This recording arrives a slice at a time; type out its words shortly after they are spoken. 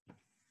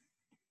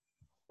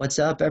What's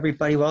up,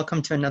 everybody?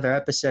 Welcome to another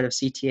episode of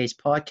CTA's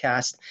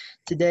podcast.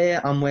 Today,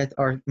 I'm with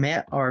our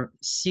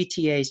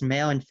CTA's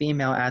male and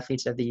female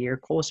athletes of the year,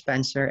 Cole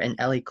Spencer and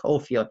Ellie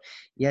Coffield.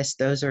 Yes,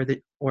 those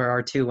were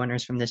our two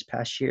winners from this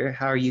past year.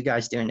 How are you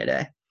guys doing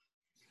today?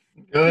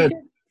 Good.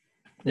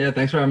 Yeah,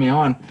 thanks for having me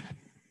on.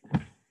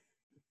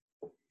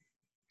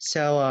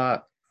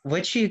 So,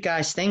 what do you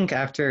guys think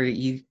after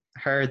you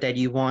heard that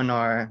you won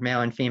our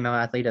male and female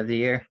athlete of the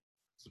year?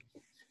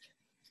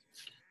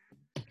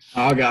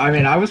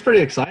 I was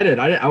pretty excited.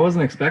 I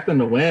wasn't expecting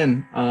to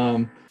win.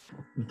 The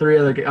three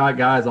other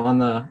guys on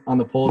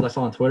the polls I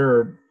saw on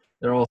Twitter,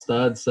 they're all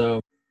studs. So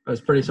I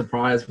was pretty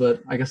surprised,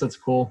 but I guess it's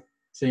cool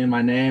seeing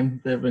my name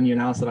when you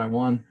announced that I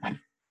won.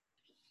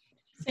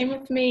 Same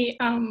with me.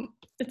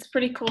 It's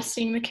pretty cool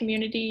seeing the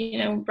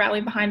community,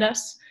 rally behind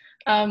us.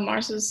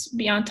 Mars was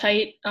beyond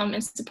tight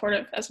and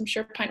supportive, as I'm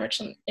sure Pine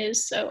Richland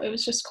is. So it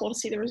was just cool to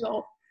see the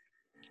result.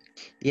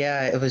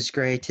 Yeah, it was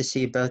great to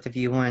see both of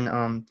you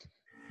win.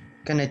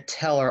 Gonna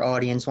tell our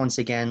audience once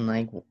again,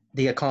 like,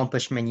 the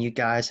accomplishment you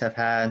guys have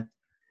had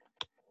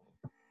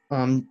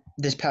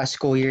this past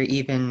school year,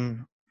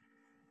 even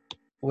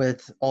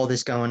with all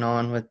this going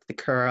on with the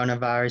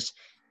coronavirus.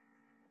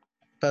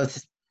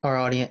 Both our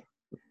audience,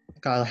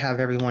 gotta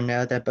have everyone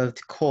know that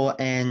both Cole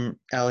and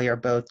Ellie are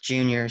both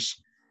juniors.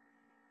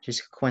 Just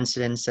a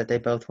coincidence that they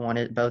both won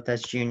it, both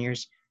as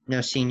juniors.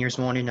 No seniors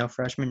won it, no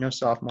freshmen, no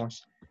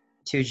sophomores.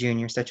 Two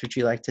juniors. That's what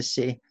you like to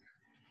see.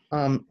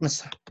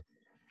 Let's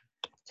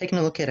taking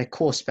a look at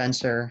Cole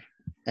Spencer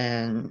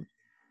and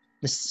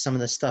some of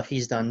the stuff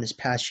he's done this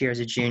past year as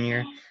a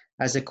junior.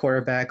 As a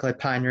quarterback, led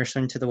Pine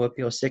Richland to the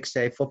Whitfield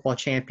 6A football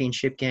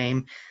championship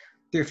game,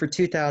 threw for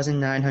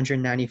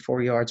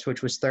 2,994 yards,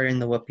 which was third in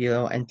the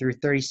Whitfield, and threw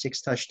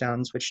 36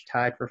 touchdowns, which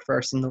tied for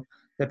first in the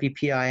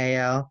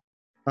WPIAL.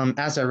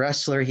 As a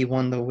wrestler, he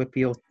won the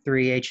Whitfield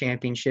 3A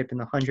championship in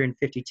the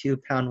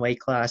 152-pound weight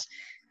class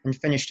and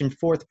finished in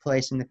fourth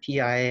place in the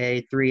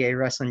PIAA 3A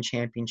wrestling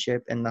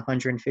championship in the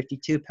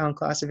 152-pound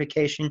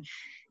classification.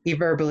 He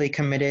verbally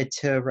committed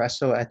to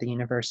wrestle at the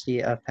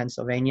University of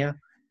Pennsylvania.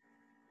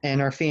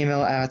 And our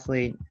female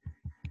athlete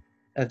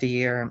of the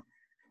year,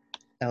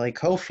 Ellie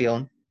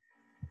Coffield,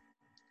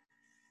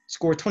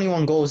 scored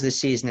 21 goals this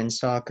season in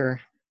soccer,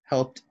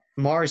 helped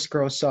Mars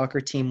girls soccer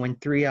team win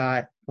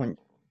 3A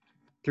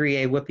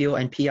Whitfield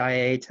and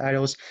PIAA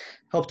titles,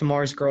 helped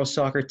Mars girls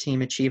soccer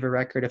team achieve a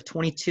record of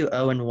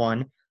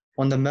 22-0-1,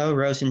 won the Mo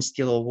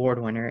Rosensteel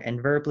Award winner,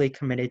 and verbally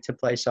committed to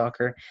play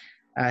soccer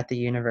at the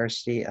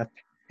University of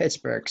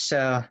Pittsburgh.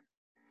 So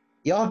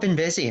y'all have been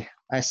busy.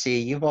 I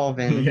see you've all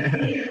been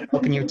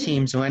helping your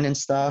teams win and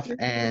stuff,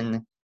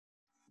 and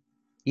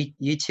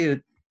you two,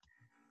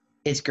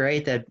 it's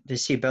great to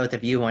see both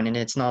of you win, and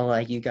it's not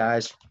like you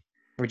guys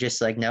were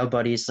just like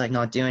nobodies, like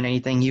not doing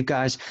anything. You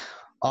guys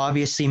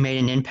obviously made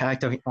an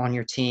impact on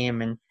your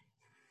team, and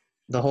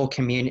the whole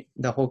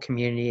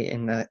community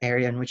in the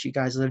area in which you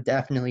guys live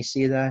definitely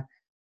see that.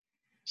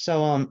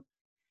 So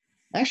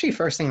actually,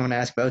 first thing I want to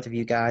ask both of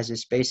you guys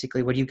is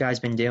basically what have you guys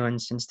been doing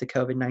since the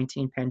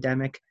COVID-19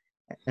 pandemic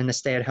and the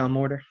stay-at-home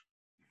order?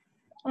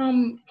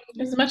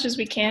 As much as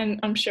we can,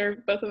 I'm sure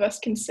both of us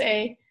can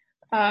say,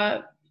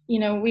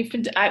 we've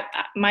been,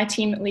 my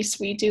team, at least,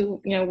 we do,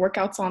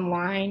 workouts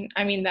online.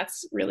 I mean,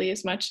 that's really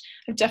as much.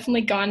 I've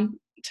definitely gone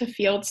to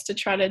fields to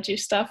try to do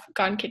stuff,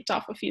 gotten kicked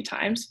off a few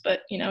times,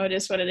 but, it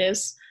is what it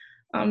is.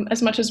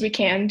 As much as we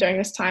can during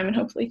this time, and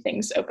hopefully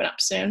things open up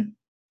soon.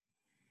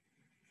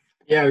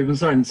 Yeah, we've been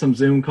starting some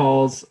Zoom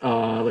calls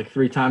like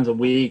 3 times a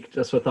week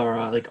just with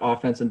our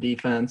offense and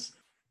defense,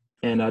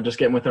 and just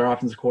getting with our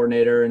offensive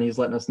coordinator, and he's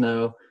letting us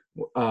know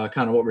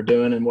kind of what we're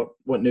doing and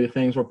what new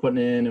things we're putting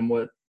in and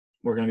what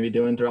we're going to be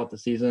doing throughout the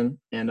season.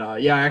 And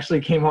I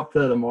actually came up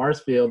to the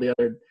Mars field the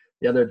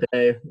other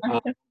day,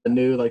 the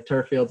new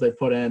turf fields they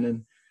put in,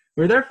 and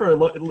we were there for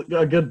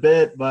a good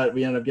bit, but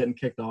we ended up getting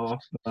kicked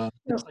off.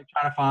 Just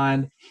trying to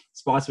find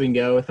spots we can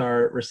go with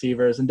our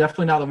receivers, and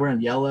definitely now that we're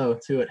in yellow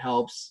too, it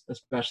helps.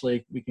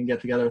 Especially we can get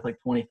together with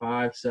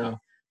 25. So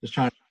just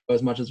trying to go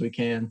as much as we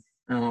can.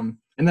 And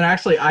then I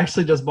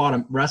actually just bought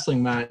a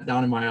wrestling mat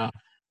down in my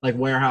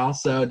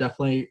warehouse. So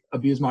definitely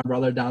abused my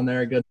brother down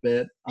there a good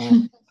bit.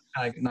 Kind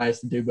of nice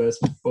to do both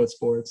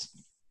sports.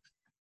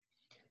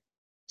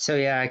 So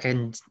yeah,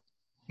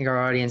 your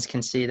audience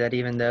can see that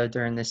even though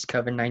during this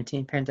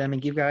COVID-19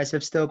 pandemic, you guys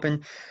have still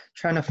been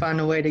trying to find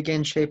a way to get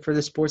in shape for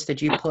the sports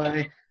that you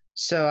play.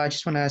 So I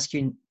just want to ask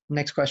you,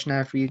 next question I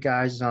have for you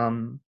guys,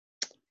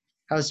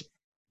 how's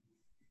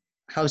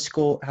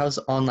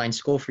online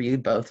school for you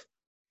both?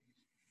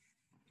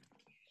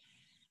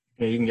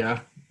 Yeah, you can go.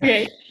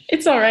 Okay,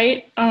 it's all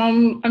right.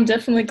 I'm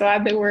definitely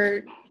glad that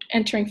we're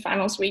entering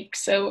finals week,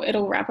 so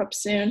it'll wrap up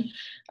soon.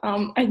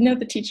 I know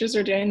the teachers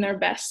are doing their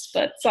best,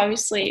 but it's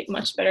obviously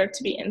much better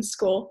to be in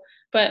school,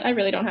 but I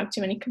really don't have too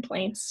many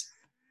complaints.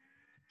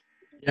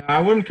 Yeah, I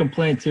wouldn't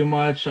complain too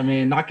much. I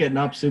mean, not getting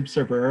up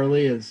super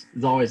early is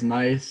always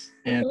nice,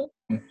 and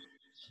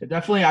it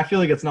definitely, I feel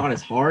like it's not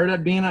as hard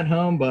at being at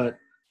home, but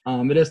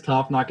it is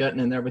tough not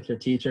getting in there with your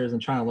teachers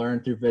and trying to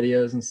learn through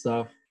videos and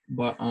stuff.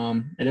 But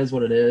it is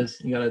what it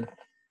is. You got to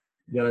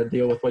got to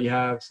deal with what you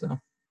have. So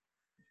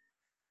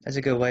That's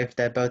a good way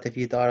that both of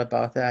you thought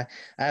about that.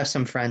 I have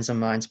some friends of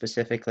mine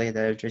specifically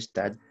that are just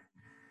that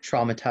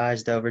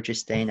traumatized over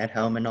just staying at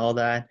home and all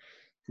that.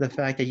 The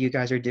fact that you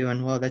guys are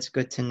doing well, that's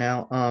good to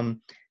know.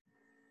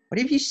 What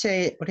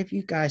if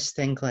you guys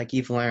think like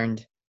you've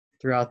learned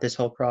throughout this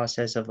whole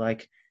process of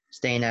like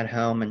staying at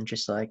home and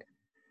just like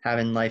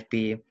having life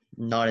be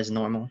not as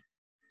normal?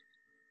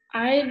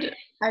 I'd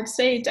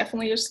say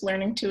definitely just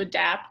learning to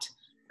adapt.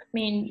 I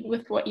mean,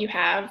 with what you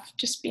have,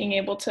 just being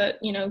able to,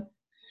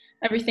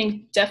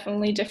 everything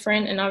definitely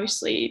different. And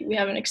obviously, we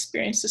haven't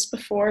experienced this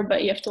before,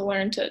 but you have to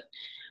learn to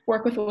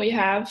work with what you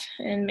have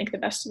and make the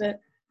best of it.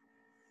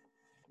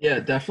 yeah,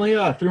 definitely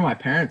through my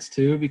parents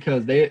too,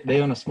 because they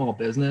own a small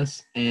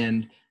business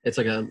and it's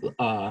like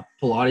a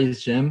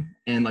Pilates gym,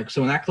 and like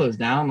so when that closed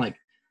down, like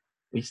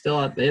they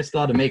still had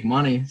to make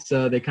money,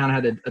 so they kind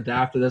of had to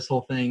adapt to this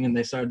whole thing, and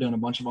they started doing a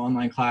bunch of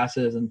online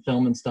classes and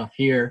filming stuff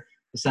here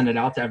to send it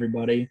out to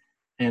everybody.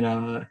 And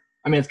I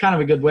mean, it's kind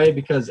of a good way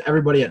because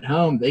everybody at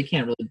home, they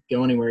can't really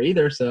go anywhere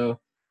either, so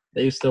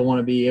they still want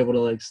to be able to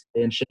like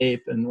stay in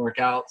shape and work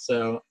out.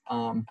 So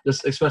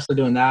just especially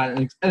doing that,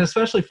 and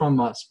especially from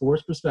a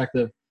sports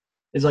perspective,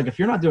 is like if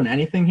you're not doing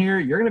anything here,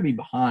 you're going to be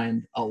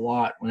behind a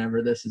lot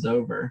whenever this is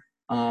over.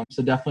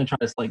 So definitely try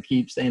to like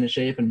keep staying in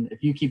shape, and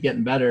if you keep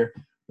getting better,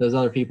 those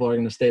other people are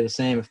going to stay the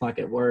same, if not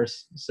get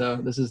worse. So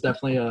this is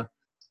definitely a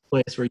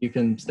place where you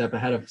can step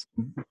ahead of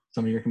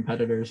some of your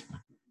competitors.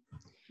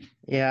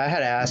 Yeah, I had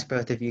to ask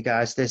both of you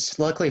guys this.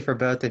 Luckily for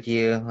both of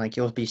you, like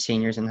you'll be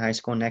seniors in high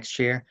school next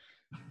year,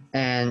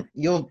 and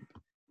you'll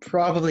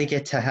probably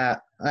get to have.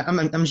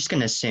 I'm just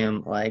gonna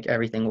assume like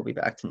everything will be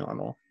back to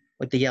normal.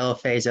 With the yellow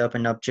phase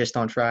opened up just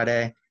on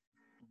Friday,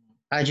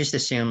 I just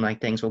assume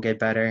like things will get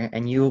better,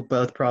 and you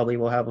both probably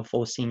will have a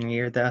full senior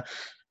year though.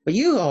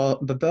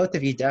 But both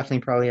of you definitely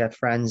probably have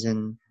friends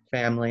and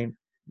family,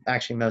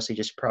 actually mostly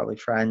just probably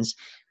friends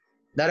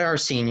that are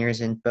seniors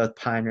in both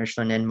Pine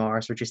Richland and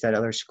Mars, or just at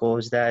other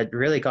schools that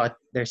really got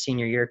their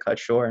senior year cut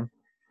short.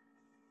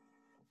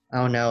 I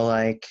don't know,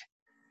 like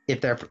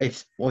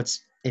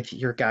if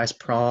your guys'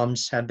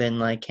 proms have been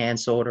like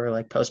canceled or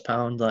like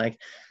postponed, like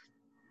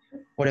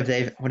what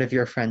have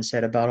your friends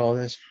said about all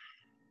this?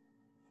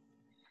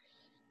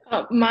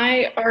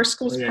 Our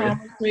school's Oh, yeah. prom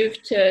was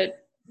moved to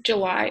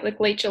July, like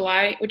late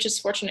July, which is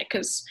fortunate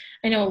because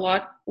I know a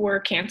lot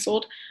were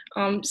canceled.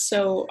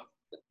 So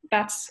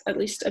that's at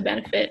least a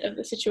benefit of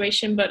the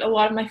situation. But a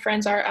lot of my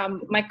friends are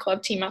my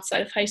club team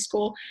outside of high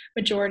school.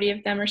 Majority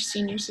of them are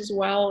seniors as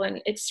well,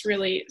 and it's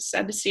really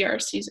sad to see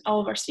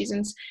all of our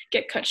seasons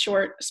get cut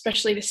short,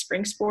 especially the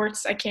spring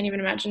sports. I can't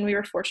even imagine. We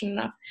were fortunate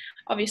enough,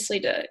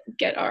 obviously, to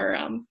get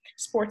our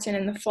sports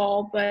in the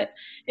fall, but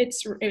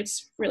it's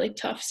really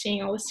tough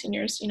seeing all the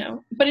seniors.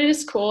 But it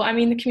is cool. I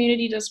mean, the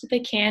community does what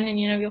they can, and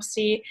you'll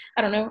see.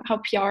 I don't know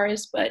how PR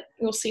is, but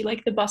you'll see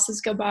like the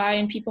buses go by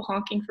and people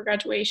honking for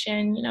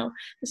graduation.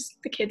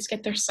 The kids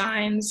get their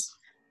signs,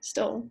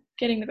 still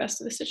getting the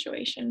best of the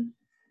situation.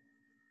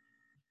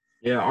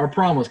 Yeah, our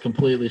prom was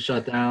completely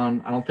shut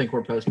down. I don't think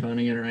we're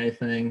postponing it or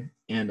anything.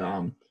 And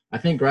I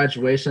think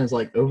graduation is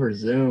like over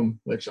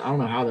Zoom, which I don't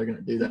know how they're going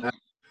to do that.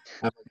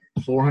 Have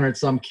 400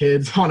 some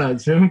kids on a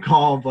Zoom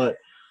call, but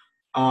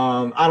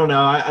I don't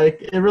know.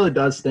 It really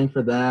does stink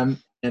for them.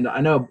 And I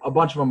know a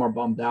bunch of them are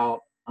bummed out.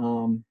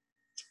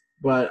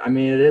 But I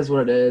mean, it is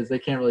what it is. They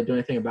can't really do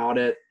anything about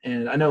it.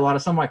 And I know a lot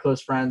of some of my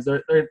close friends,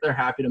 they're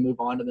happy to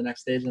move on to the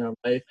next stage in their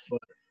life.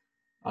 But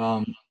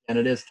and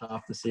it is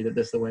tough to see that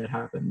this is the way it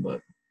happened. But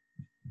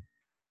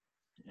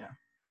yeah.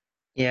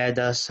 Yeah, it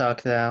does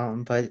suck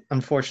though. But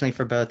unfortunately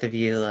for both of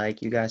you,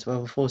 like you guys will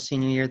have a full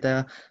senior year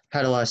though.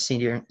 Had a lot of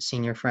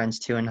senior friends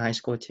too in high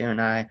school too, and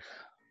I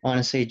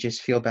honestly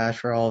just feel bad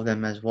for all of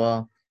them as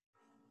well.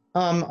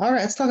 All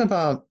right, let's talk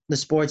about the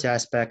sports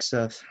aspects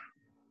of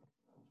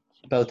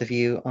both of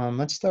you.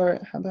 Let's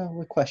start. How about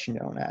what question do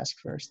I want to ask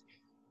first?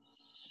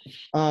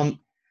 Um,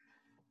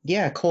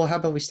 yeah, Cole. How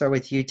about we start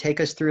with you?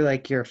 Take us through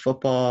like your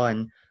football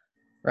and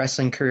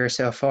wrestling career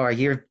so far.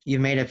 You've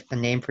made a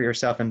name for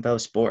yourself in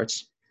both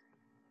sports.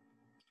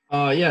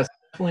 Yes,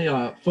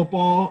 definitely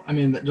football. I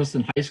mean, just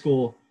in high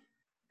school,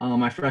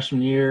 my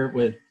freshman year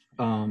with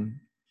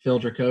Phil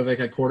Dracovic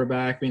at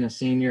quarterback, being a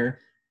senior,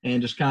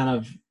 and just kind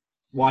of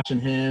watching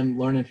him,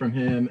 learning from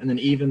him, and then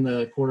even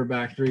the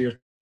quarterback 3 years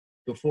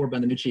before,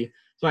 Ben DiNucci.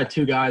 So I had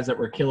two guys that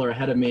were killer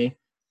ahead of me,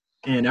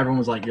 and everyone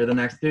was like, "You're the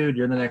next dude.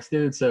 You're the next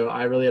dude." So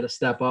I really had to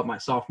step up my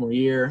sophomore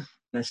year,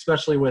 and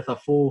especially with a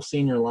full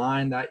senior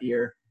line that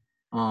year,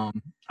 I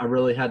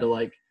really had to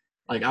like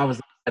I was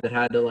the guy that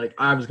had to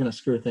I was gonna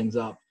screw things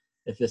up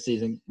if this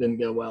season didn't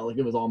go well. Like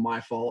it was all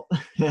my fault.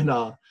 And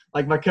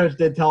like my coach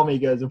did tell me, he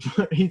goes,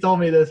 he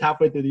told me this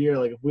halfway through the year,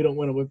 like if we don't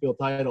win a Whitfield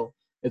title,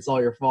 it's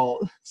all your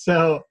fault.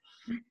 So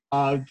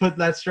put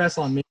that stress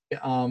on me.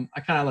 I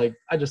kind of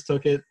I just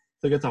took it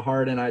to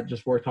heart, and I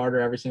just worked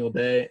harder every single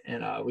day.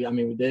 And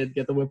we did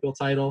get the Whitfield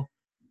title,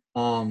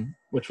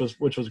 which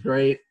was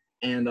great.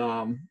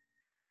 And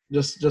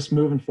just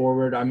moving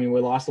forward, I mean,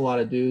 we lost a lot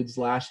of dudes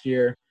last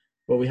year,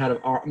 but we had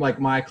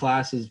my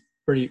class is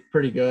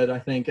pretty good, I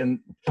think. And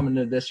coming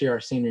into this year, our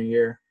senior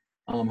year,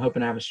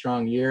 hoping to have a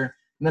strong year.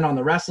 And then on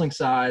the wrestling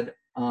side,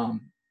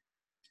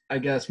 I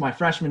guess my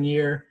freshman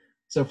year,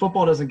 so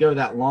football doesn't go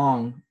that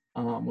long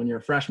when you're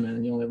a freshman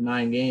and you only have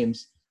 9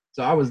 games.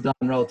 So I was done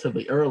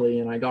relatively early,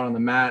 and I got on the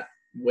mat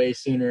way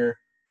sooner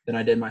than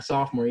I did my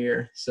sophomore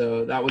year.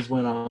 So that was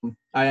when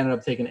I ended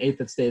up taking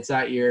 8th at states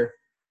that year,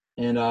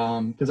 and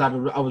because I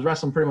was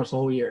wrestling pretty much the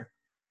whole year.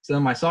 So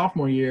then my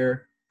sophomore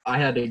year, I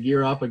had to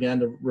gear up again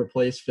to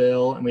replace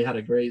Phil, and we had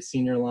a great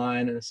senior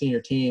line and a senior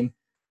team.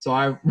 So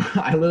I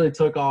I literally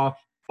took off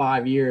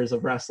 5 years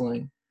of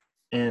wrestling,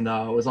 and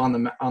was on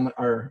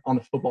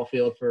the football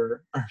field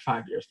for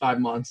 5 years, 5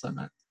 months I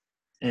meant,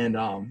 and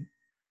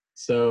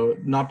so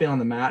not being on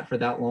the mat for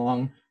that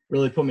long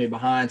really put me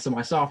behind. So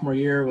my sophomore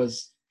year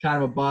was kind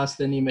of a bust.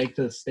 Didn't even make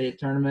to the state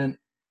tournament.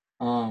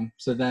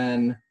 So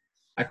then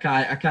I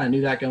kind of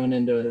knew that going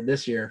into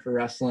this year for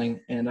wrestling,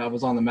 and I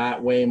was on the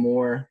mat way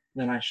more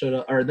than I should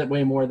have, or that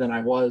way more than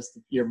I was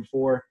the year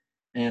before,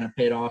 and it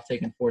paid off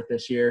taking 4th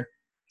this year.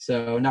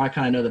 So now I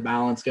kind of know the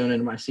balance going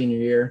into my senior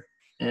year,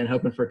 and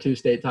hoping for 2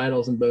 state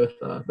titles in both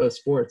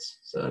sports.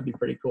 So that'd be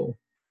pretty cool.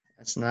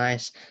 That's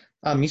nice.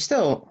 You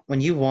still, when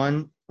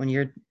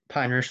your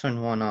Pine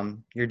Richland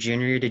won your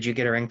junior year, did you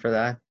get a ring for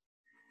that?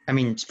 I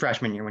mean, it's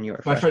freshman year when you were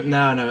a freshman.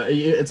 No.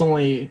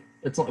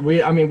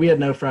 We had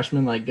no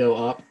freshmen like go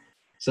up,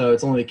 so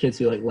it's only the kids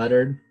who like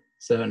lettered.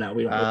 So no,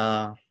 we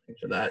don't get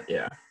for that.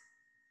 Yeah.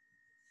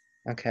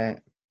 Okay.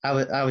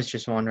 I was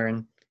just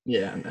wondering.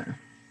 Yeah.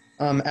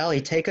 No.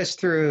 Ellie, take us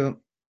through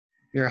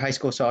your high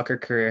school soccer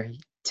career.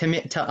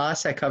 To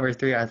us at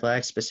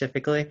CoverThreeAthletics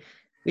specifically,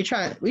 we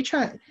try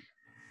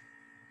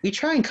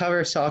and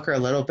cover soccer a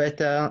little bit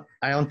though.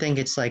 I don't think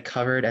it's like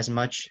covered as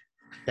much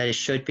that it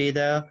should be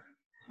though.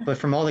 But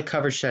from all the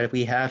coverage that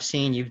we have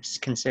seen, you've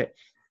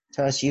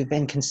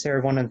been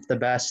considered one of the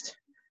best.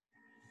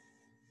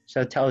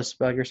 So tell us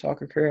about your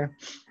soccer career.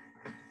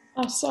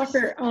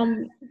 Soccer.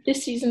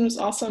 This season was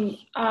awesome.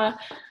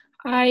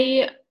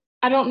 I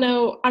don't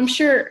know. I'm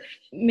sure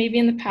maybe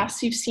in the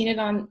past you've seen it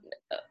on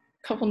a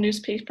couple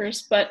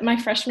newspapers, but my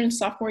freshman and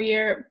sophomore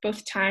year,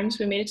 both times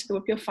we made it to the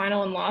WPO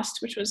final and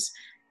lost, which was,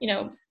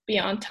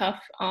 beyond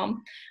tough.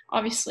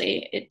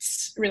 Obviously,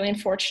 it's really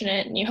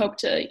unfortunate, and you hope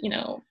to,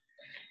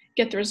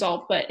 get the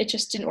result, but it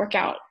just didn't work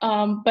out.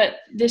 But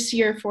this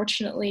year,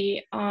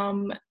 fortunately,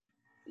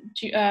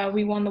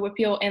 we won the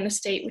WPO and the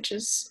state, which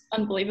is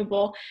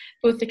unbelievable.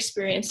 Both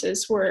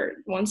experiences were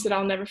ones that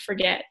I'll never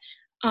forget.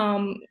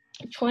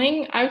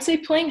 Playing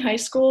high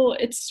school,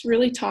 it's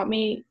really taught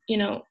me,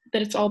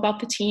 that it's all about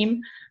the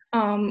team.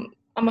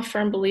 I'm a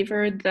firm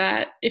believer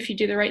that if you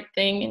do the right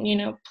thing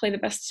and, play the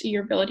best of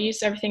your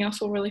abilities, everything else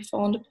will really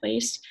fall into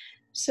place.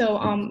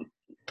 So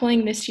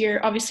playing this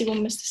year, obviously we'll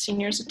miss the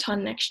seniors a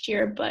ton next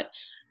year, but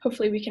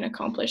hopefully we can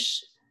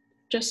accomplish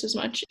just as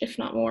much, if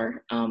not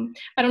more. I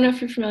don't know if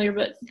you're familiar,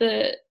 but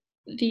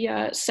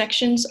the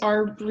sections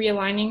are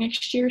realigning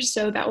next year,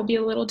 so that will be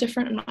a little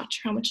different. I'm not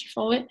sure how much you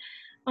follow it,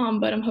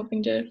 but I'm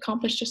hoping to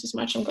accomplish just as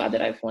much. I'm glad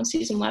that I have 1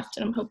 season left,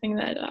 and I'm hoping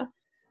that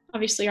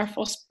obviously our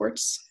fall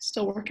sports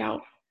still work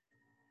out.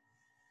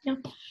 Yeah.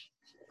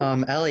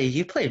 Ellie,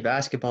 you played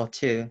basketball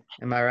too,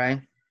 am I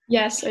right?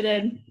 Yes, I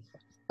did.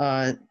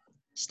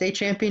 State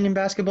champion in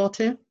basketball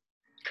too?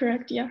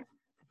 Correct, yeah.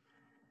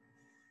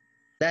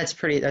 That's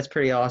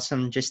pretty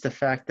awesome. Just the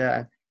fact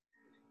that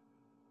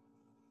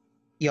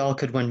y'all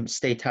could win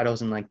state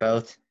titles in like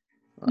both.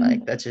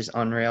 Like that's just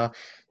unreal.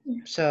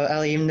 Yeah. So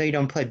Ellie, even though you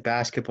don't play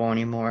basketball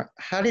anymore,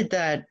 how did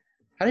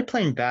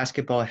playing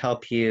basketball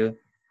help you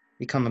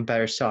become a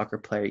better soccer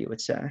player, you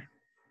would say?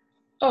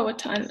 Oh, a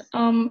ton.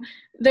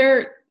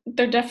 They're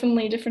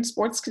definitely different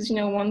sports because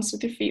one's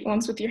with your feet,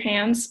 one's with your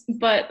hands.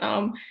 But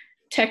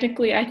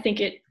technically, I think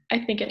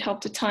it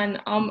helped a ton.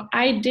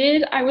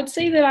 I would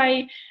say that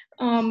I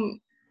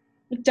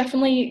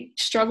definitely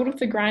struggled with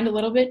the grind a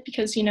little bit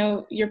because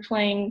you're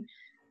playing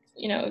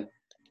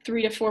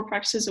 3 to 4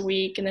 practices a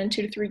week and then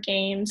 2 to 3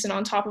 games, and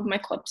on top of my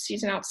club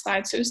season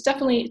outside. So it was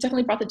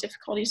definitely brought the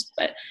difficulties,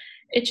 but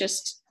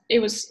it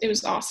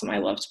was awesome. I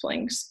loved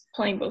playing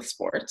both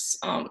sports.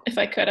 If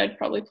I could, I'd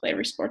probably play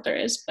every sport there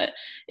is, but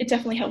it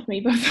definitely helped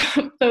me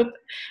both.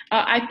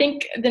 I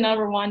think the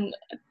number one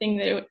thing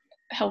that it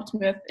helped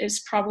me with is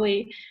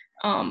probably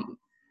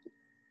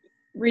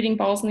reading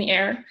balls in the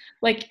air,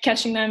 like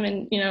catching them,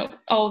 and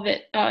all of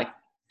it.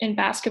 In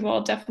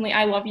basketball, definitely,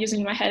 I love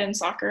using my head in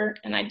soccer,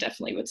 and I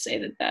definitely would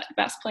say that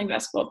playing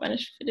basketball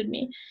benefited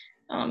me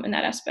in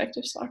that aspect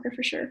of soccer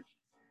for sure.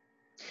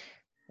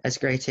 That's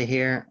great to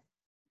hear.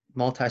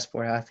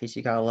 Multi-sport athletes,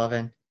 you gotta love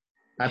it.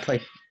 I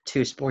played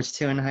 2 sports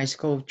too in high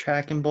school,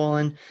 track and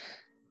bowling.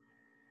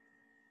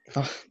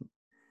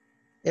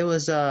 It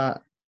was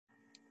kind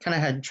of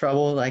had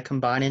trouble like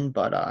combining,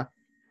 but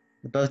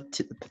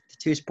the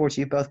 2 sports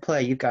you both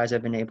play, you guys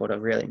have been able to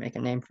really make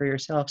a name for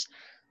yourselves.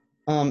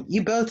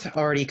 You both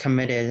already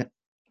committed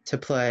to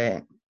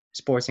play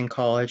sports in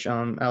college.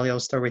 Ellie, I'll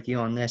start with you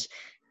on this.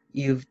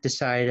 You've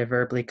decided to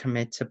verbally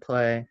commit to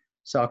play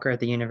soccer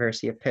at the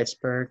University of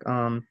Pittsburgh.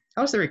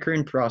 How was the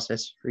recruiting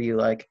process for you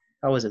like?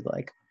 How was it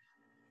like?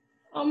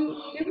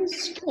 It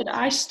was good.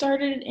 I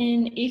started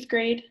in 8th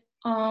grade.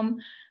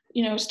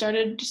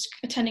 Started just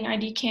attending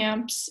ID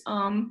camps.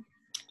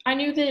 I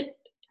knew that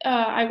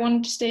I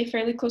wanted to stay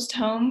fairly close to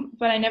home,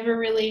 but I never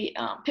really,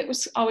 Pitt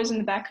was always in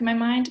the back of my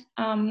mind.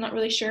 Not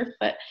really sure,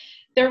 but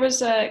there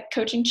was a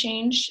coaching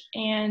change,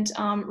 and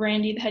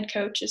Randy, the head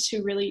coach, is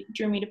who really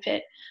drew me to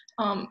Pitt.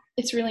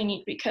 It's really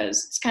neat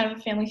because it's kind of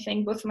a family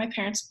thing. Both of my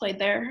parents played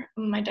there,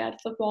 my dad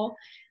football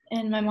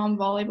and my mom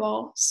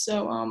volleyball.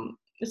 So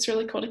it's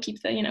really cool to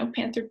keep the,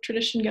 Panther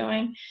tradition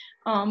going.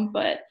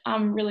 But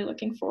I'm really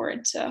looking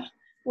forward to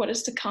what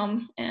is to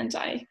come. And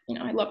I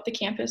love the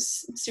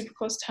campus. It's super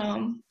close to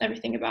home,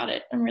 everything about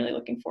it. I'm really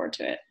looking forward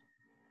to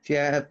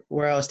it.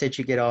 Where else did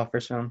you get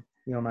offers from?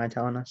 You don't mind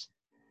telling us?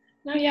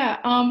 No, yeah.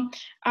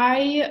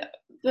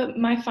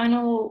 My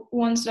final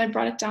ones that I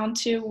brought it down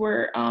to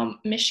were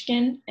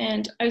Michigan,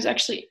 and I was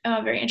actually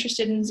very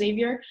interested in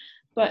Xavier,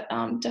 but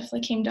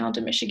definitely came down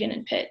to Michigan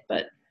and Pitt,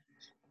 but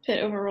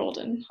Pitt overruled,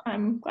 and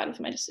I'm glad with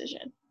my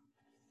decision.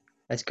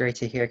 That's great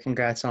to hear.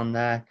 Congrats on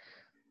that.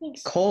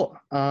 Thanks. Cole,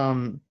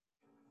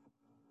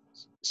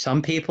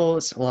 some people,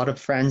 a lot of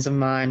friends of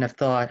mine have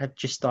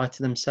just thought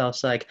to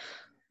themselves, like,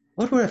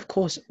 what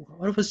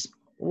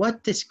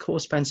does Cole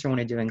Spencer want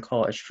to do in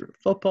college?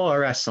 Football or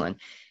wrestling?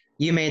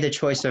 You made the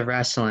choice of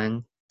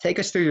wrestling. Take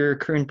us through your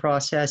recruiting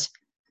process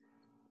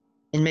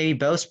in maybe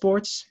both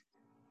sports,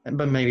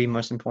 but maybe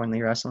most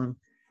importantly, wrestling.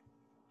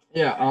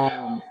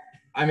 Yeah,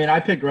 I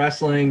picked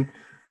wrestling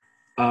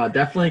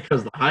definitely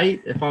because the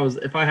height. If I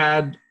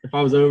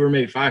was over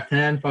maybe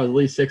 5'10", if I was at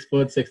least 6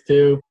 foot,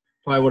 6'2",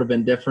 probably would have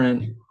been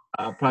different.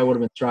 Probably would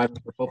have been striving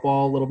for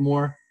football a little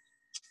more.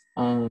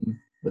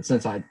 But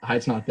since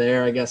height's not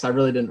there, I guess I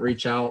really didn't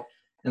reach out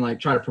and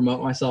like try to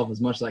promote myself as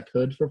much as I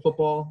could for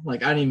football.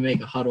 Like I didn't even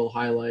make a huddle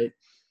highlight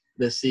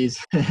this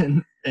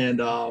season, and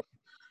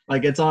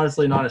like it's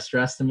honestly not a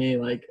stress to me.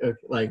 I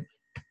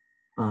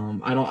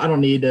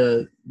don't need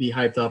to be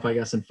hyped up, I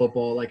guess, in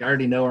football. Like I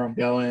already know where I'm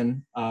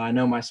going. I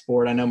know my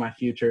sport. I know my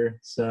future.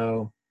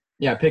 So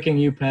yeah, picking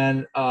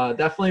UPenn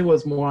definitely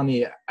was more on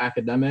the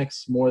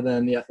academics more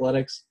than the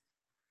athletics.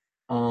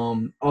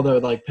 Although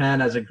like Penn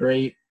has a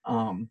great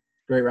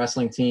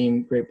wrestling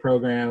team, great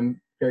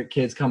program, great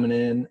kids coming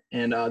in,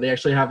 and they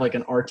actually have like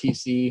an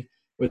RTC,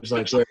 which is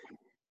like where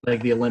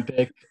like the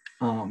Olympic,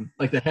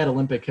 like the head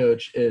Olympic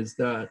coach is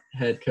the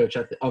head coach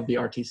of the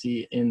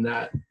RTC in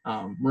that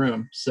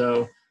room.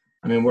 So,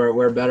 I mean,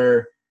 where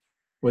better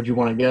would you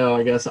want to go?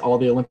 I guess all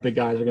the Olympic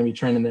guys are going to be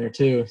training there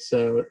too.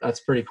 So that's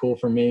pretty cool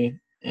for me.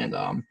 And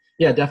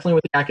yeah, definitely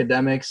with the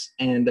academics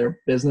and their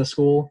business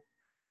school.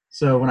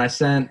 So when I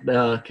sent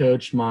the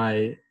coach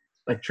my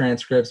like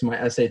transcripts,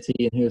 my SAT,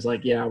 and he was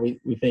like, "Yeah, we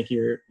think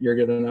you're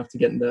good enough to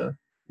get into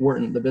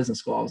Wharton, the business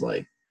school." I was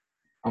like,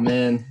 I'm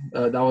in.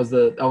 That was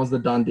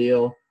the done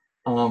deal.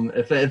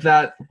 If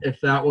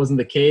that wasn't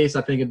the case,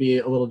 I think it'd be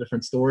a little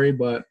different story.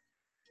 But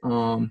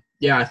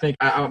yeah, I think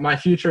my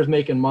future is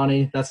making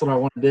money. That's what I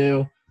want to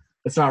do.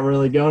 It's not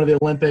really going to the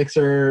Olympics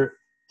or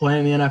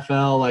playing the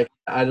NFL. Like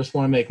I just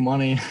want to make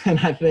money, and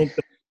I think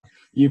that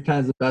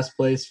UPenn's the best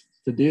place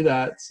to do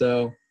that.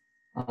 So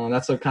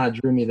that's what kind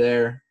of drew me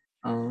there.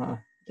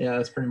 Yeah,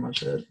 that's pretty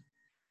much it.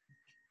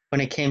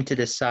 When it came to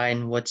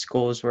deciding what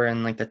schools were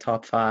in like the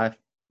top 5,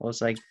 what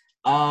was like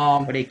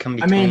what did it come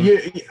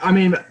between? I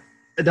mean,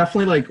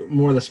 definitely like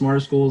more of the smarter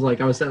schools.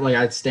 Like I was at, like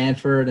I had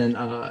Stanford, and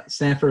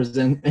Stanford's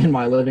in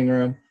my living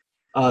room.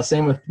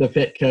 Same with the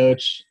Pitt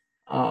coach,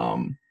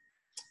 and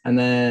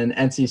then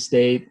NC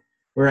State.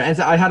 Where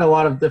I had a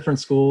lot of different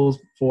schools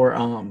for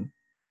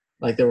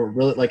like they were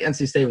really like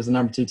NC State was the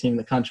number 2 team in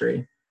the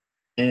country,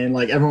 and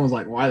like everyone was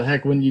like, why the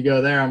heck wouldn't you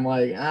go there? I'm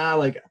like,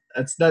 like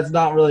that's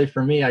not really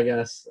for me. I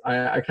guess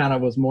I kind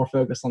of was more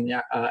focused on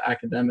the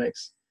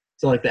academics.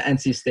 So like the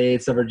NC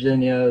States, the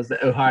Virginias,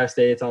 the Ohio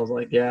States, I was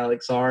like, yeah,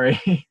 like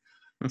sorry.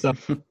 So I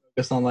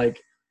focused on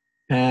like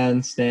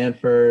Penn,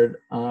 Stanford,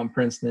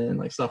 Princeton,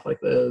 like stuff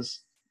like those.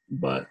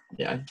 But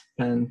yeah,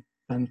 Penn's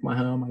my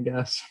home, I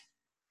guess.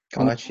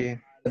 Got you.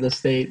 The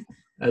state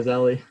as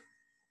Ellie.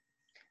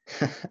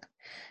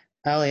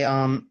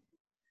 Ellie,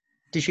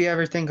 did you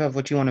ever think of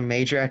what you want to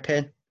major at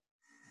Pitt?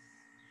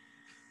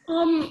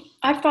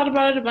 I've thought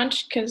about it a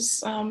bunch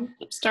because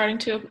starting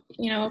to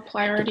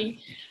apply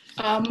already.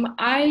 I'm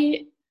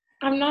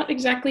not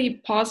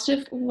exactly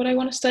positive what I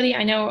want to study.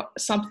 I know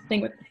something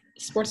with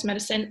sports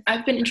medicine.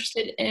 I've been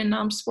interested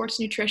in sports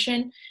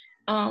nutrition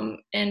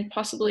and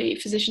possibly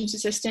physician's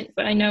assistant,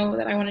 but I know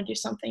that I want to do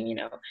something,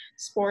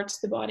 sports,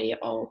 the body,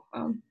 all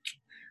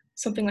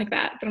something like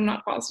that. But I'm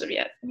not positive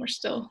yet. We're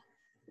still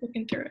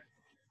looking through it.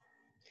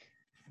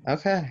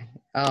 Okay.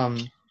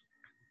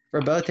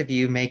 For both of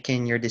you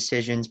making your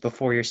decisions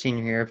before your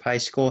senior year of high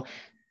school,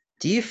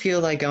 do you feel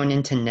like going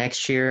into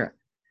next year,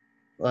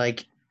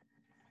 like,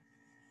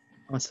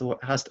 how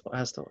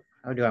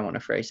do I want to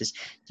phrase this?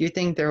 Do you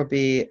think there will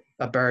be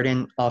a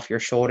burden off your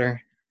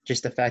shoulder,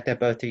 just the fact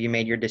that both of you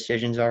made your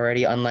decisions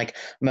already, unlike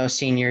most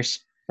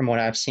seniors, from what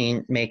I've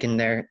seen, making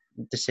their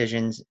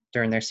decisions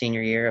during their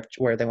senior year of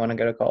where they want to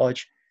go to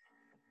college?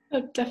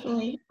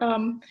 Definitely.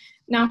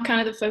 Now kind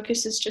of the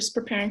focus is just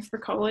preparing for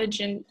college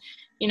and,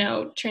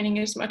 training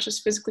as much as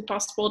physically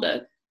possible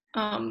to,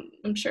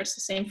 I'm sure it's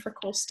the same for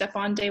Cole, step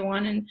on day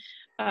one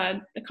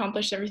and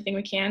accomplish everything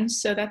we can.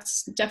 So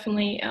that's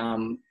definitely,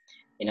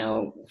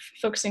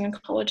 focusing on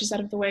college is out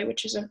of the way,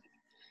 which is a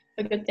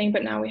good thing.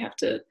 But now we have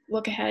to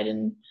look ahead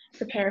and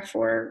prepare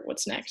for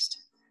what's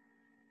next.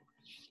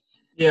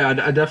 Yeah,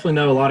 I definitely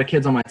know a lot of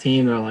kids on my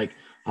team. They're like,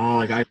 oh,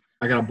 like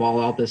I got to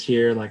ball out this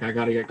year. Like I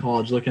got to get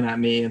college looking at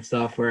me and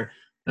stuff, where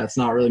that's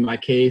not really my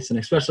case. And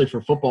especially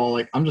for football,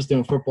 like I'm just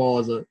doing football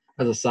as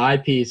a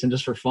side piece and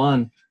just for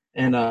fun.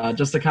 And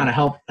just to kind of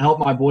help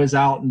my boys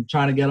out and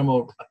trying to get them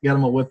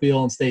a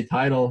Whitfield and state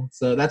title.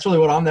 So that's really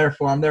what I'm there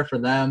for. I'm there for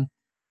them.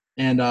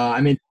 And I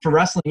mean, for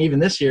wrestling even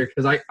this year,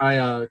 because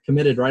I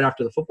committed right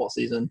after the football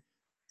season.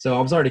 So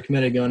I was already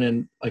committed going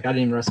in. Like I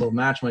didn't even wrestle a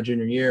match my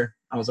junior year.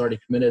 I was already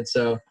committed.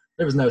 So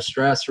there was no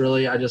stress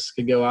really. I just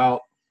could go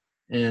out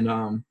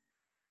and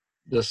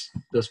just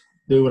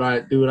do what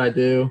I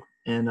do,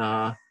 and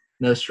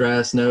no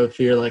stress, no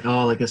fear. Like,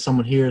 oh, like is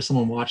someone here? Is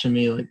someone watching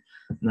me? Like,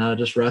 no,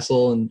 just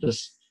wrestle and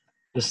just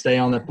stay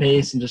on the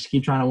pace and just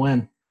keep trying to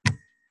win.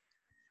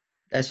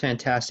 That's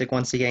fantastic.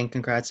 Once again,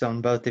 congrats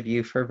on both of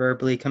you for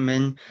verbally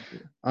coming.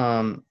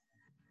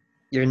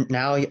 You're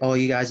now all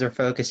you guys are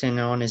focusing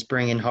on is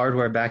bringing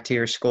hardware back to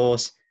your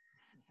schools.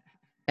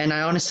 And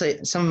I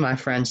honestly, some of my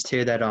friends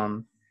too that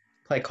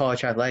play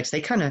college athletics,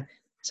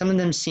 some of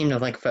them seem to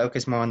like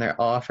focus more on their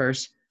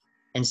offers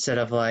instead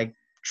of like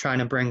trying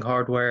to bring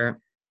hardware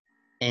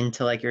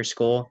into like your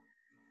school.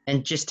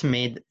 And just to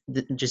me,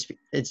 just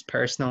it's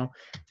personal.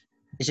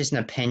 It's just an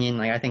opinion.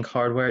 Like I think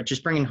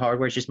bringing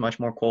hardware is just much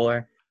more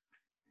cooler.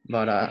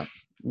 But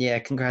yeah,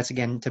 congrats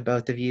again to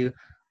both of you.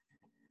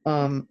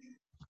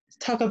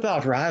 Talk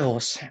about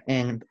rivals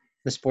in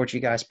the sport you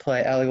guys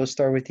play. Ellie, we'll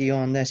start with you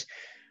on this.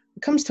 When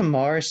it comes to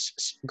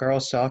Mars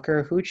girls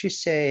soccer, who would you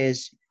say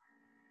is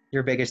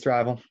your biggest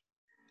rival?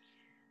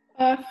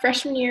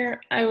 Freshman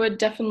year, I would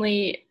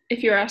definitely,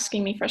 if you're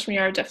asking me freshman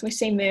year, I would definitely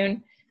say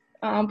Moon.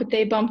 But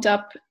they bumped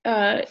up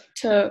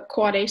to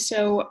Quad A.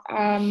 So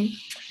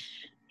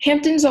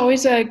Hampton's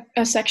always a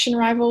section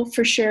rival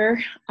for sure.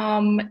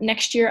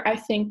 Next year, I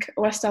think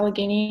West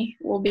Allegheny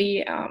will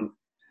be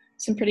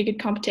some pretty good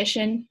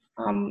competition.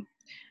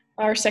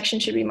 Our section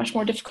should be much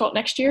more difficult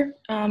next year,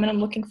 and I'm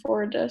looking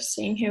forward to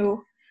seeing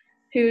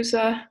who's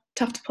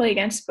tough to play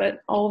against,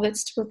 but all of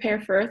it's to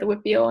prepare for the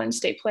Whitfield and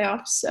state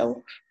playoffs, so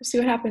we'll see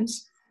what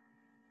happens.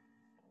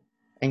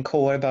 And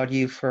Cole, what about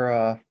you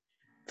for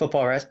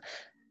football?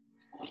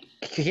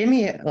 Give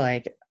me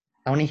like,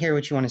 I want to hear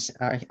what you want to say.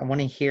 I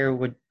want to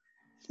hear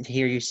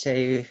you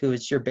say who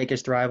is your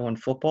biggest rival in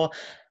football,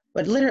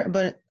 but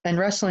and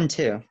wrestling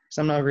too, because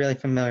I'm not really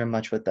familiar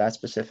much with that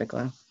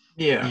specifically.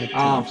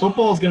 Yeah,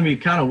 football is going to be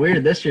kind of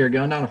weird this year,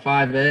 going down to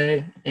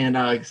 5A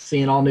and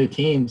seeing all new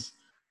teams.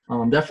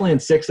 Definitely in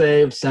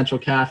 6A with Central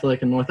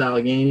Catholic and North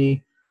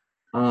Allegheny.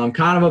 Kind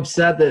of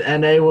upset that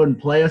NA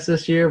wouldn't play us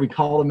this year. We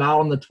called them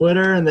out on the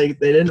Twitter, and they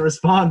didn't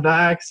respond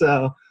back.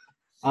 So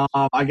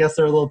I guess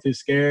they're a little too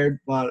scared.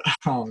 But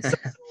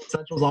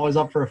Central's always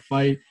up for a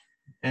fight.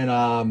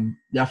 And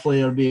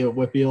definitely it'll be a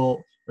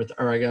Whitfield,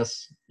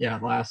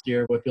 last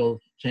year, Whitfield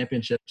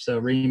Championship.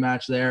 So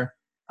rematch there.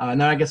 And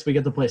then I guess we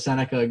get to play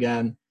Seneca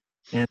again.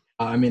 And,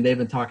 I mean, they've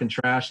been talking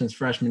trash since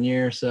freshman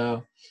year,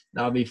 so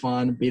that'll be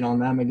fun, beat on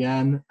them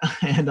again.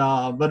 And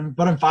but in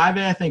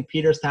 5A, I think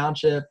Peters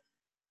Township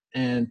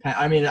and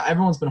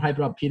everyone's been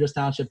hyping up Peters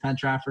Township, Penn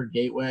Trafford,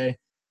 Gateway,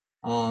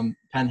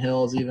 Penn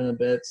Hills even a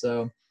bit.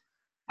 So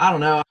I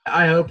don't know.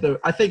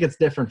 I think it's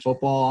different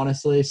football,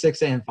 honestly,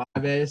 6A and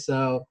 5A.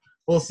 So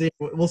we'll see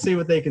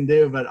what they can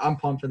do, but I'm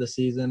pumped for the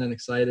season and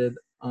excited.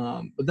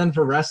 But then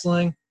for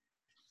wrestling,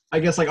 I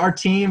guess like our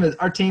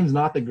team's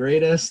not the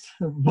greatest,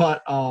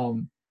 but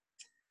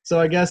so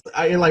I guess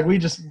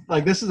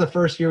this is the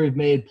first year we've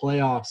made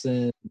playoffs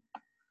in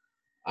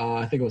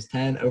I think it was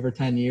over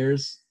 10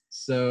 years.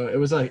 So it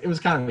was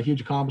kind of a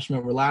huge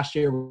accomplishment. Where last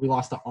year we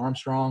lost to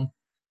Armstrong,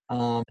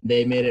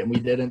 they made it and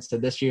we didn't. So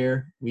this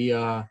year we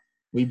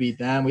beat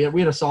them. We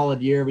had a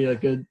solid year. We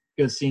had a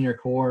good senior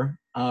core.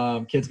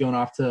 Kids going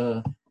off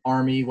to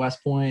Army,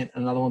 West Point,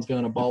 another one's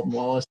going to Bolton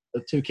Wallace.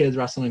 The 2 kids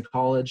wrestling in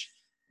college.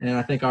 And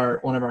I think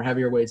one of our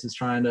heavier weights is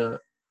trying to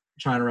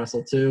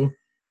wrestle too.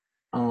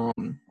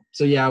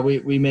 So yeah,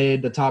 we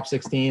made the top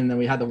 16, and then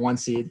we had the 1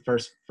 seed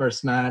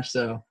first match.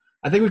 So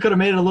I think we could have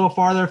made it a little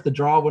farther if the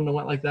draw wouldn't have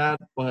went like that.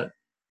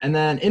 And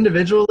then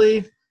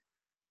individually,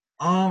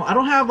 I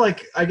don't have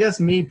I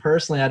guess me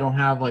personally, I don't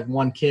have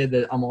one kid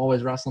that I'm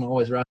always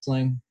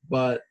wrestling.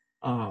 But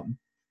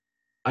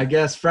I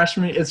guess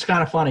freshman, it's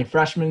kind of funny.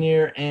 Freshman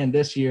year and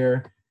this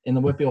year in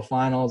the Whitfield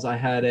finals, I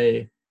had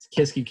a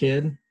Kiski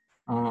kid.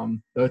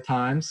 Both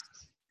times.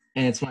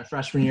 And it's my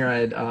freshman year. I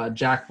had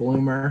Jack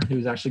Bloomer,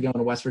 who's actually going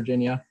to West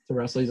Virginia to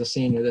wrestle. He's a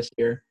senior this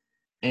year.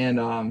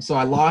 And so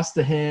I lost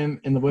to him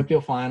in the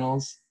Whitfield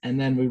finals, and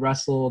then we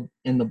wrestled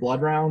in the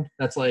blood round.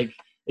 That's like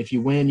if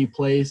you win, you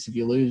place. If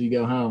you lose, you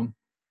go home.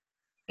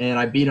 and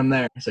I beat him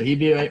there. So he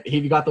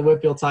got the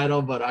Whitfield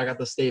title, but I got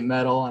the state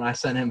medal, and I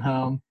sent him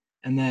home.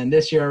 And then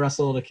this year I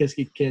wrestled a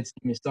Kiski kid,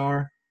 Steamy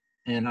Star,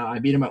 and I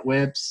beat him at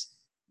whips.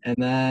 And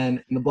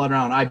then in the blood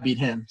round, I beat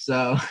him.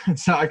 So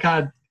I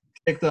kind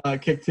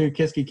of kicked two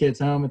Kiski kids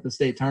home at the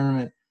state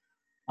tournament.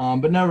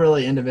 But no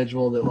really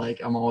individual that,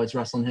 like, I'm always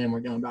wrestling him or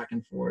going back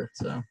and forth.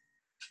 So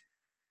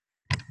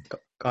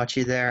got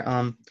you there.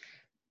 How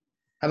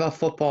about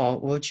football?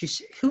 Who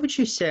would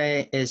you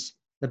say is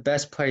the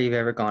best player you've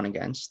ever gone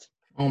against?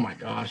 Oh my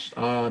gosh,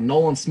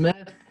 Nolan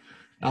Smith.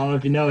 I don't know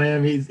if you know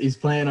him. He's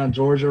playing on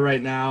Georgia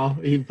right now.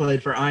 He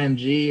played for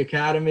IMG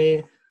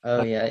Academy.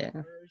 Oh yeah.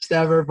 First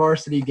ever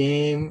varsity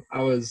game.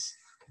 I was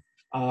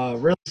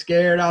really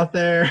scared out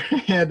there,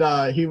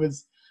 and he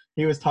was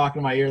talking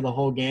to my ear the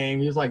whole game.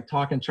 He was like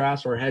talking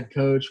trash to our head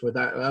coach. With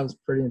that was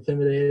pretty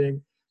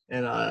intimidating.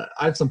 And I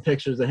have some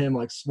pictures of him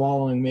like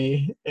swallowing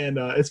me, and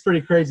it's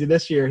pretty crazy.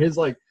 This year, his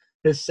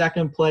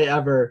second play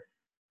ever,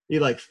 he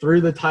like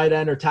threw the tight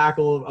end or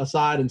tackle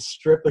aside and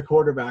stripped the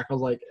quarterback. I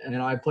was like,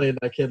 and I played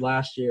that kid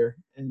last year,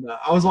 and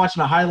I was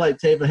watching a highlight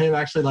tape of him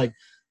actually like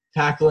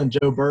tackling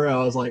Joe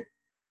Burrow. I was like,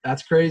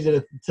 that's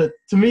crazy. To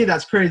me,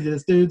 that's crazy.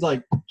 This dude's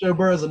like, Joe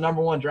Burrow's a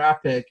 #1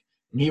 draft pick,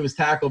 and he was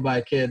tackled by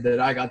a kid that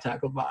I got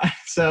tackled by.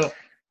 So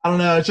I don't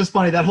know. It's just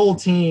funny. That whole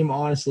team,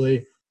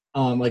 honestly,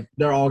 like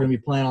they're all gonna be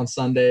playing on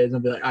Sundays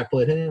and be like, I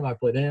played him.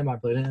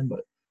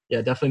 But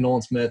yeah, definitely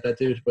Nolan Smith. That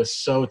dude was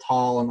so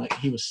tall, and like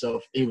he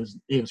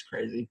was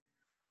crazy.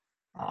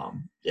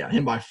 Yeah,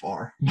 him by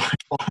far.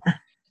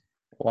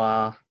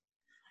 Wow.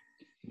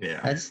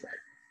 Yeah. That's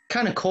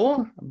kind of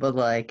cool, but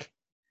like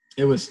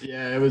It was.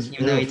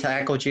 even though he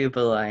tackled you,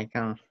 but like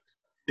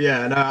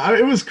Yeah, no,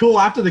 it was cool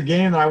after the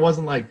game that I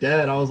wasn't like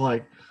dead. I was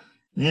like,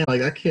 man,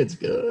 like that kid's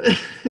good.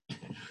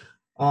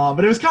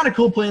 But it was kind of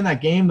cool playing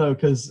that game though,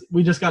 because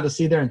we just got to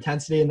see their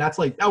intensity, and that's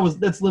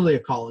literally a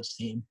college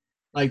team.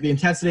 Like the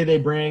intensity they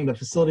bring, the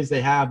facilities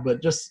they have,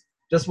 but just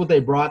what they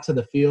brought to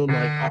the field.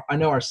 Like I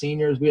know our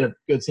seniors, we had a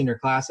good senior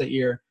class that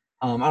year.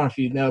 I don't know if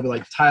you know, but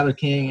like Tyler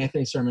King,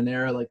 Anthony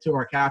Sermonera, like two of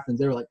our captains,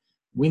 they were like,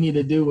 we need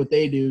to do what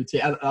they do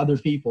to other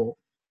people.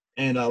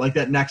 And like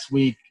that next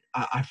week,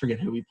 I forget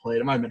who we played.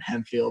 It might have been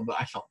Hempfield, but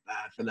I felt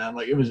bad for them.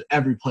 Like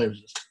every play was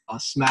just a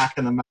smack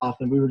in the mouth,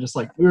 and we were just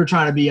like, we were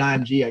trying to be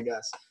IMG, I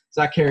guess. So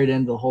that carried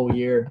into the whole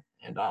year,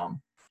 and I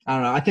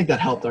don't know. I think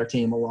that helped our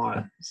team a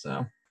lot.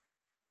 So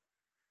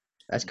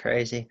that's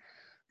crazy.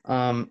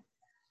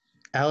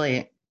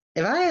 Ellie,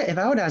 if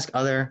I would ask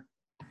other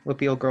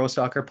Whitfield girls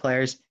soccer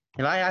players,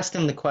 if I asked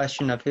them the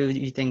question of who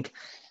you think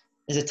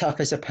is the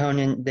toughest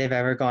opponent they've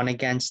ever gone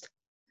against,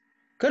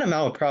 good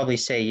amount would probably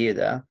say you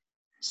though.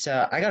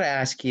 So I gotta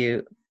ask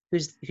you, who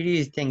do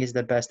you think is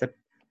the best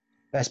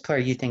player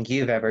you think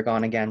you've ever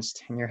gone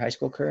against in your high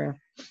school career?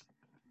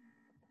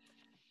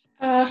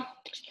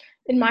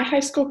 In my high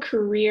school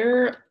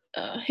career,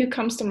 who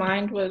comes to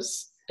mind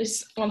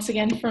is once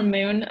again from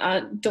Moon,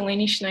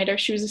 Delaney Schneider.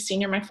 She was a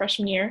senior my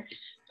freshman year,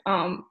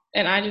 and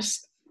I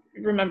just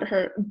remember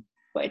her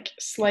like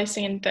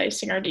slicing and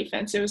dicing our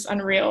defense. It was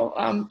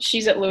unreal.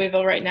 She's at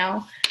Louisville right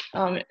now,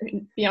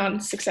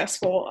 beyond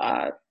successful.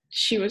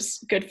 She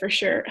was good for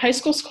sure. High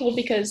school's cool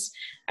because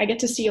I get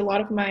to see a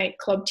lot of my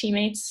club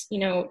teammates,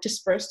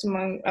 dispersed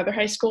among other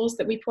high schools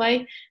that we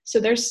play. So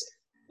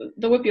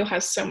the Whitfield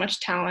has so much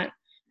talent,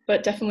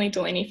 but definitely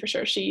Delaney for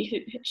sure.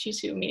 She's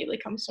who immediately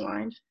comes to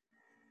mind.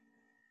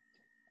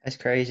 That's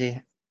crazy.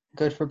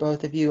 Good for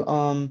both of you.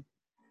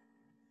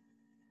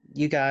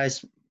 You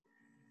guys,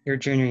 your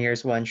junior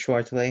years went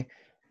shortly.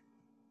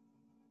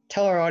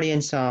 Tell our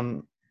audience,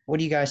 what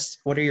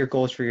are your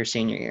goals for your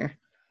senior year?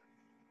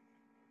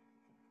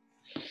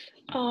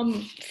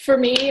 For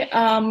me,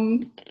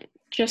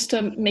 just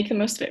to make the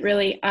most of it,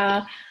 really,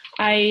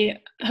 I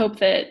hope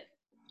to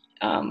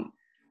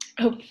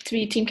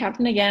be team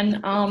captain again,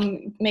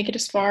 make it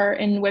as far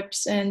in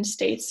whips and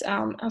states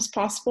as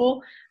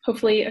possible.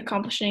 Hopefully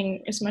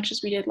accomplishing as much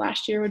as we did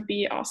last year would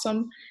be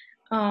awesome.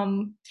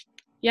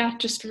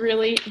 Just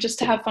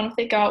to have fun with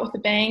it, go out with a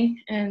bang,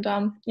 and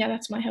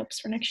that's my hopes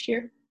for next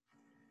year.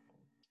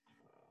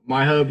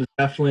 My hope is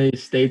definitely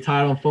state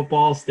title in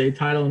football, state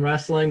title in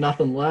wrestling,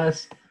 nothing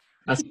less.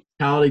 That's the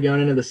mentality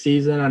going into the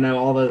season. I know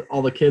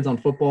all the kids on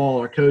football,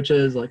 our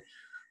coaches, like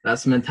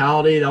that's the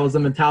mentality. That was the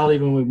mentality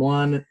when we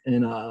won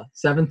in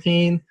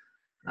 17.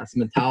 That's the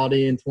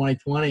mentality in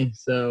 2020.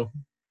 So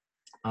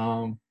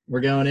we're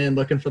going in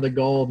looking for the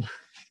gold.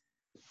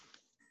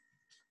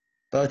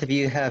 Both of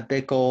you have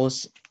big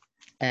goals,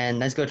 and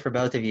that's good for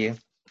both of you.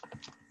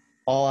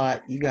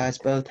 You guys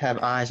both have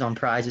eyes on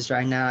prizes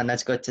right now, and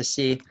that's good to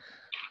see.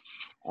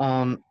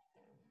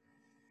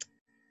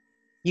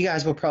 You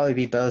guys will probably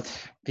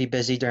be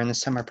busy during the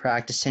summer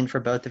practicing for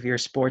both of your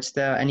sports,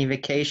 though. Any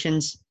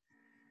vacations,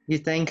 you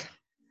think?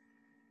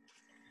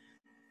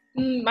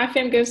 My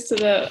fam goes to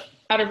the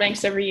Outer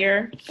Banks every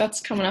year.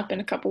 That's coming up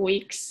in a couple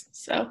weeks,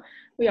 so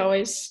we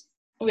always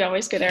go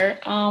there.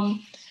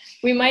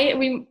 We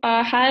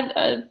had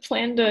a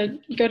plan to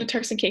go to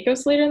Turks and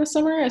Caicos later in the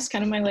summer as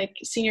kind of my like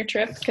senior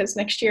trip, because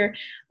next year,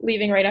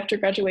 leaving right after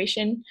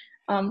graduation,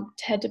 to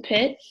head to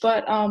Pitt,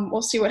 but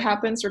we'll see what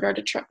happens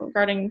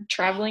regarding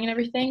traveling and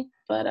everything.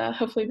 But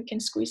hopefully we can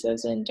squeeze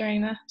those in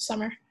during the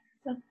summer.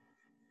 So.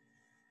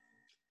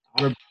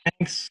 Outer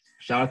Banks,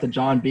 shout out to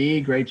John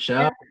B. Great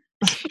show.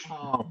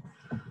 Yeah.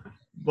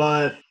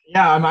 But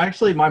yeah,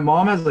 my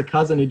mom has a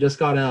cousin who just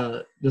bought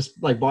a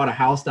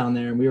house down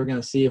there, and we were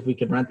gonna see if we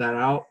could rent that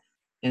out.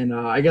 And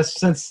I guess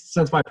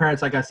since my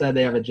parents, like I said,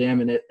 they have a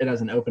gym and it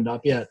hasn't opened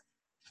up yet.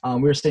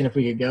 We were seeing if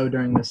we could go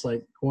during this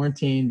like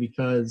quarantine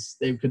because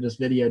they could just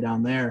video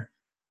down there.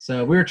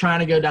 So we were trying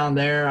to go down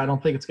there. I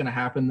don't think it's gonna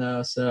happen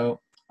though. So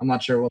I'm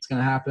not sure what's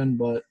gonna happen,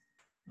 but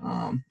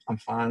I'm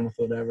fine with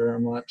whatever.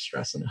 I'm not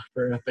stressing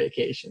over a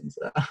vacation.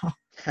 So.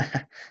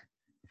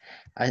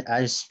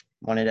 I just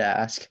wanted to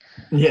ask.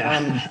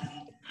 Yeah.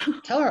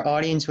 Tell our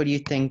audience what you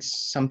think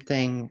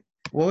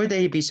what would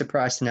they be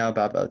surprised to know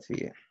about both of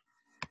you?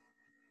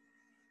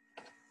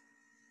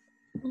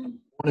 Born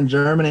in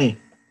Germany.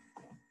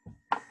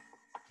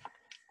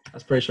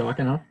 That's pretty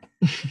shocking, huh?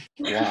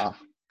 Wow.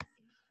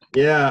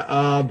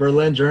 Yeah,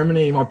 Berlin,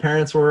 Germany. My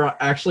parents were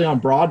actually on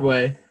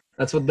Broadway.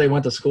 That's what they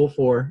went to school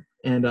for.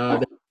 And they were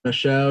in a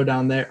show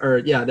down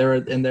there. They were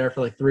in there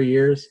for like 3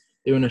 years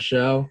doing a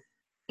show.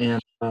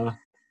 And I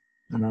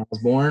was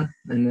born.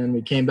 And then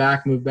we came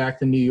back, moved back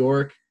to New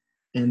York.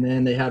 And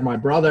then they had my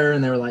brother,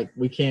 and they were like,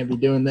 we can't be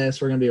doing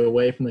this. We're going to be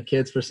away from the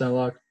kids for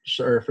so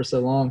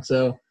long.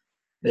 So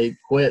they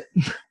quit,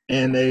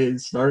 and they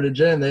started a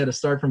gym. They had to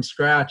start from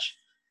scratch.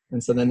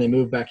 And so then they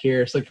moved back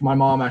here. So my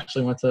mom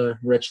actually went to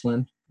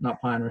Richland,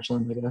 not Pine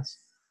Richland, I guess.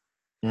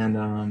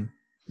 And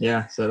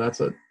so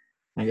that's what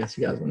I guess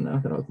you guys would know,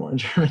 that I was born in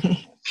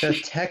Germany. So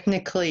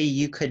technically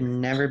you could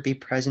never be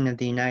president of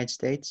the United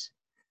States?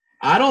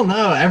 I don't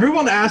know.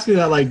 Everyone asks me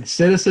that, like,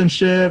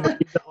 citizenship.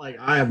 Like,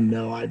 I have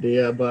no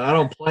idea, but I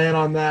don't plan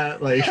on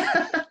that. Like,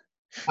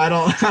 I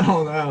don't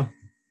know.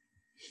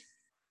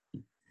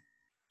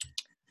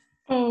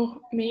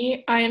 Oh,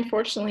 me? I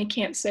unfortunately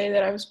can't say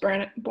that I was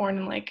born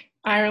in like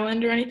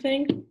Ireland or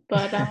anything,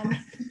 but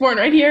born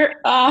right here.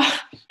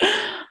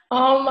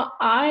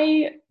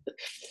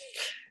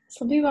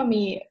 Something about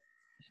me.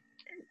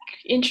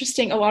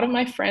 Interesting. A lot of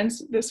my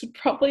friends, this would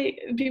probably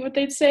be what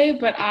they'd say,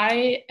 but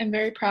I am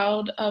very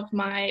proud of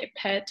my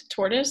pet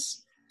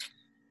tortoise.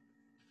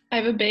 I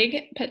have a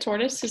big pet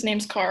tortoise. His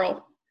name's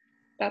Carl.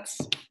 That's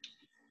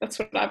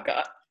what I've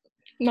got.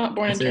 Not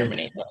born in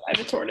Germany, but I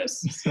have a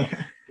tortoise. So,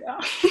 yeah.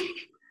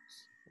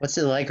 What's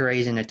it like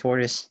raising a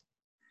tortoise?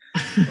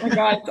 Oh my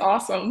God, it's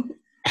awesome.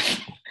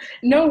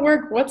 No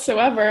work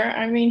whatsoever.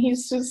 I mean,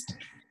 he's just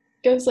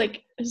goes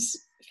like as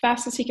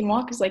fast as he can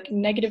walk is like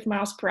negative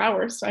miles per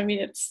hour. So I mean,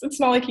 it's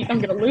not like I'm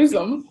gonna lose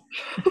him.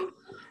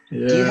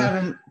 Yeah. Do you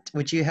have him?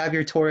 Would you have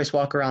your tortoise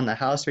walk around the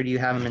house, or do you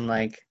have him in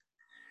like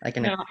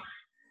in No,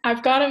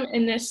 I've got him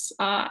in this.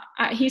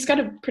 He's got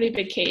a pretty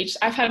big cage.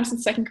 I've had him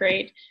since 2nd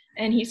grade,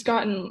 and he's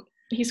gotten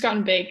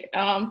big.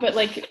 But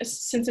like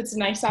since it's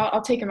nice out,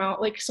 I'll take him out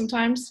like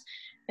sometimes,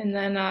 and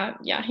then I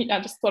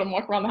just let him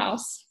walk around the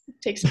house. It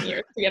takes some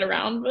years to get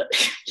around, but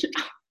yeah.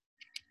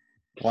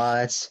 Wow,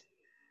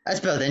 that's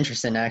both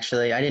interesting,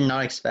 actually. I did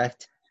not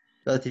expect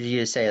both of you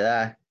to say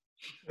that.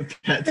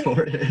 Pet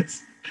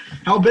tortoise.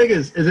 How big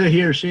is it,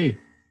 he or she?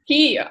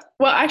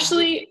 Well,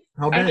 actually,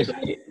 how big?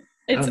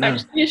 It's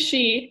actually a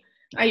she.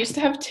 I used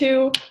to have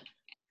 2.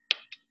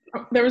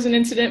 There was an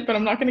incident, but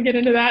I'm not going to get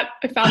into that.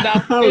 I found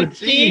out. Oh,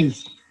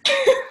 jeez.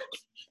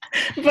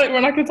 But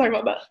we're not going to talk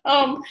about that.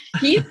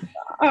 He's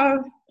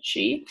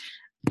she,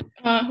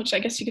 which I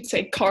guess you could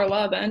say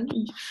Carla then.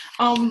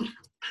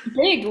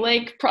 Big,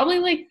 like probably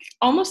like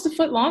almost a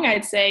foot long,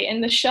 I'd say,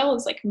 and the shell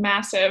is like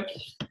massive.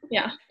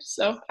 Yeah,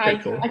 so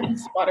cool. I can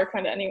spot her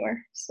kind of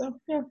anywhere. So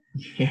yeah.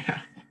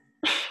 Yeah.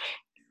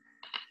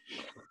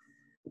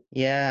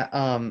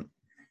 Yeah.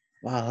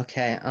 Wow.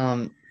 Okay.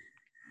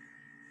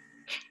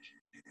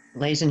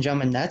 Ladies and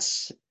gentlemen,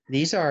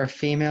 these are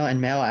female and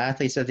male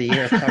athletes of the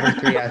year of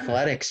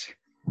CoverThreeAthletics,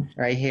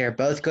 right here.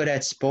 Both good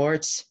at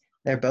sports.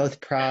 They're both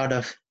proud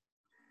of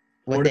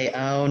what they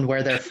own,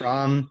 where they're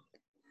from.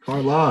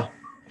 Carla.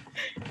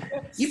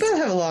 You both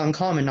have a lot in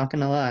common, not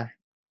gonna lie.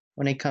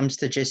 When it comes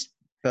to just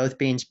both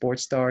being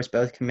sports stars,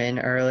 both come in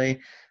early,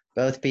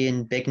 both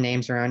being big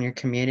names around your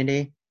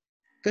community.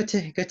 Good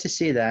to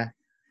see that.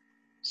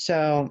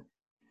 So,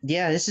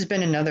 yeah, this has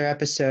been another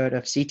episode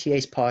of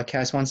CTA's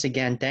podcast. Once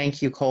again,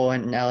 thank you, Cole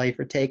and Ellie,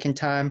 for taking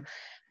time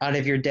out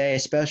of your day,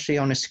 especially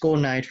on a school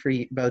night, for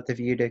both of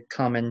you to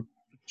come and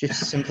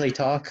just simply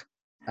talk.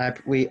 I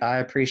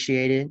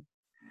appreciate it,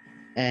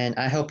 and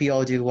I hope you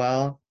all do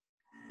well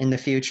in the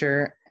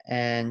future.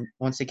 And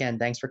once again,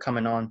 thanks for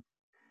coming on.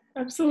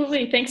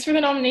 Absolutely. Thanks for the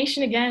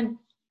nomination again.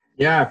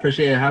 Yeah, I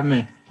appreciate you having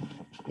me.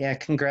 Yeah,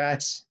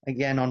 congrats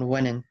again on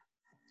winning.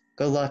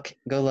 Good luck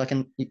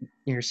in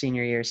your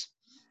senior years.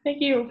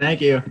 Thank you.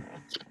 Thank you.